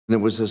There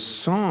was a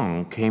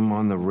song came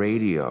on the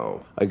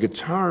radio, a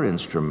guitar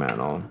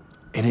instrumental,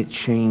 and it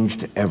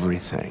changed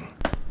everything.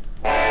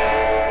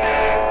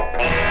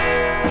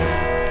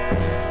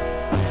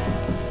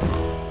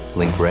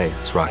 Link Wray,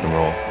 it's rock and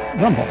roll.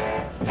 Rumble.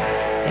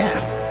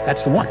 Yeah,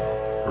 that's the one.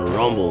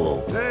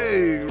 Rumble.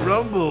 Hey,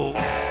 Rumble.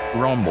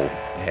 Rumble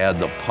had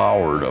the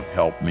power to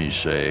help me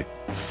say,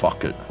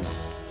 fuck it.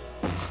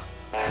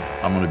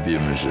 I'm gonna be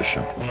a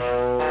musician.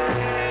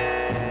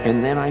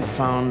 And then I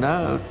found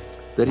out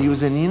that he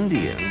was an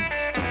Indian.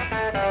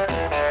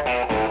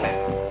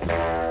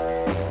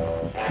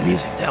 The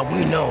music that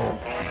we know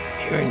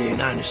here in the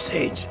United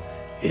States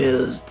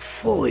is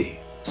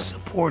fully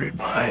supported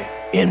by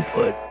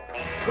input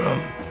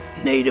from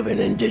Native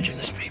and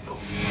Indigenous people.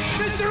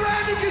 Mr.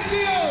 Randy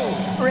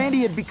Casillo!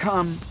 Randy had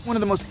become one of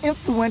the most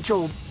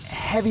influential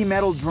heavy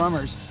metal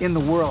drummers in the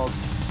world.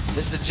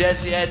 This is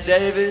Jesse Ed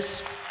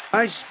Davis.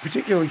 I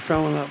particularly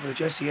fell in love with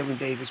Jesse Edwin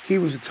Davis. He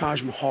was with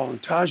Taj Mahal,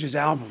 and Taj's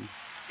album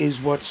is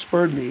what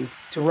spurred me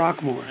to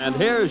rock more. And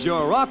here's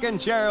your rocking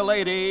chair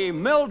lady,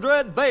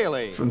 Mildred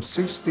Bailey. From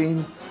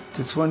 16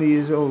 to 20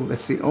 years old,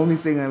 that's the only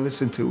thing I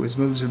listened to was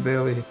Mildred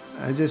Bailey.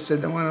 I just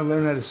said, I want to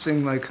learn how to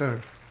sing like her.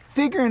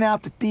 Figuring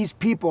out that these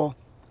people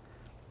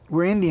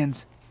were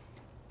Indians,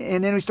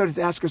 and then we started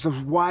to ask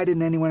ourselves, why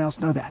didn't anyone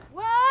else know that?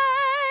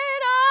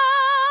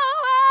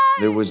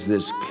 There was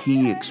this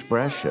key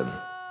expression,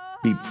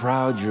 be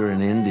proud you're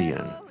an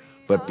Indian,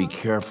 but be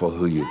careful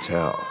who you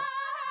tell.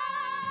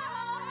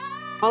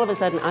 All of a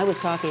sudden, I was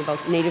talking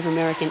about Native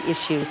American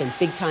issues and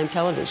big-time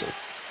television.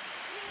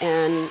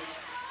 And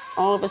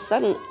all of a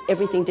sudden,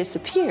 everything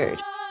disappeared.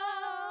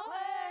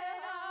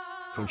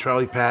 From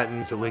Charlie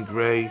Patton to Link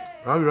Wray,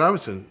 Robbie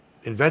Robertson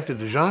invented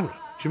the genre.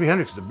 Jimi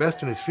Hendrix was the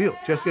best in his field.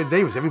 Jesse Ed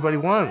Davis, everybody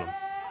wanted him.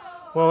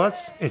 Well,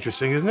 that's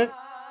interesting, isn't it?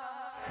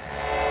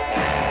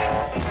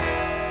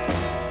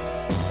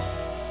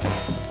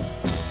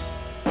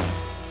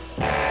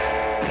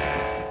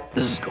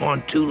 This has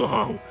gone too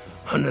long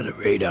under the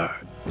radar.